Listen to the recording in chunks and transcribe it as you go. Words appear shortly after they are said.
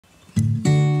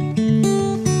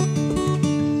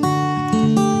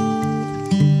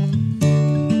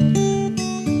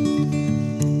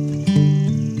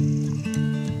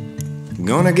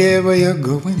Gonna get where you're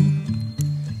going,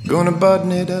 gonna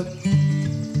button it up,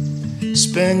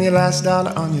 spend your last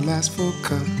dollar on your last full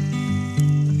cup.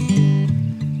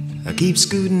 I keep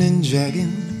scooting and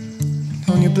jagging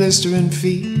on your blistering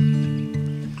feet,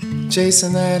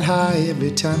 chasing that high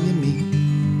every time you meet.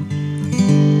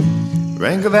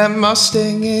 Wrangle that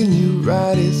Mustang and you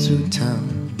ride it through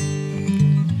town.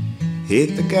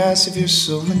 Hit the gas if you're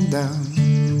slowing down.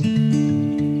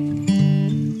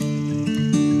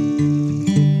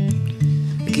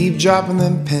 Keep dropping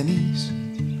them pennies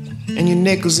and your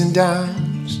nickels and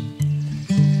dimes.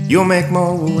 You'll make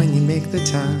more when you make the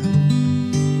time.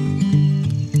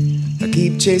 I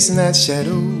keep chasing that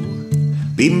shadow,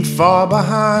 leave him far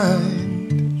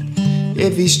behind.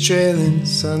 If he's trailing,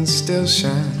 sun still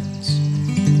shines.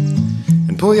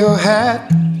 And pull your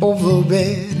hat over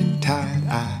red and tired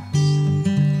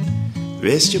eyes.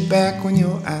 Rest your back when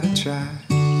you're out of try.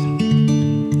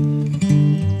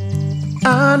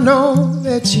 I know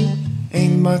that you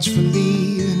ain't much for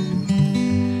leaving,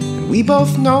 and we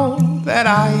both know that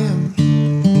I am.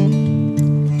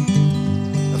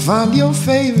 I find your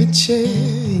favorite chair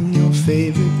in your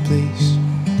favorite place.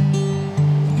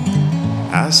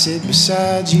 I sit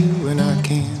beside you when I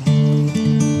can.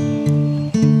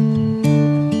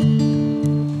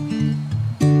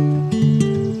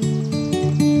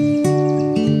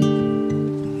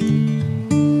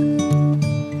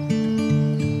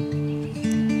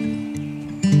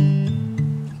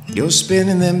 You're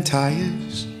spinning them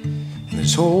tires, and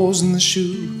there's holes in the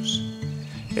shoes.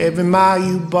 Every mile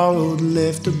you borrowed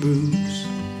left a bruise.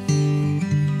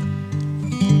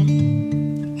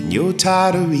 And you're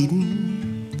tired of reading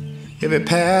every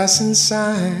passing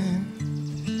sign.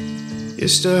 You're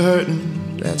still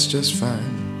hurting, that's just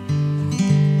fine.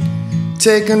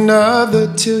 Take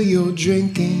another till you're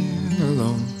drinking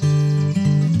alone,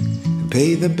 and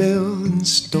pay the bill and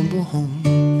stumble home.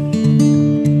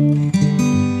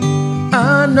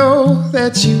 I know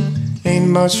that you ain't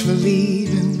much for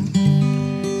leaving,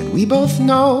 and we both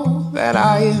know that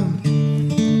I am.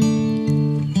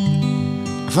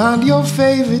 Find your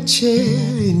favorite chair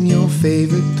in your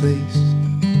favorite place.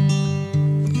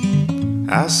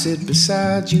 I'll sit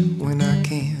beside you when I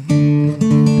can.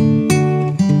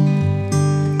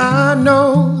 I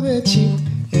know that you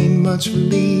ain't much for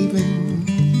leaving,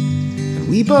 and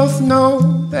we both know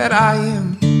that I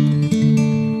am.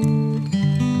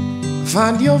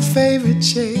 Find your favorite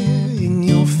chair in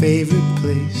your favorite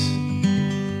place.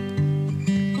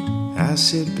 I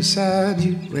sit beside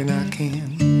you when I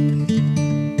can.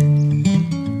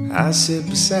 I sit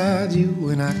beside you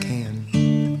when I can.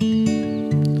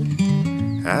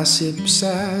 I sit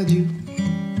beside you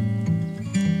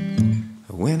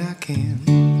when I can.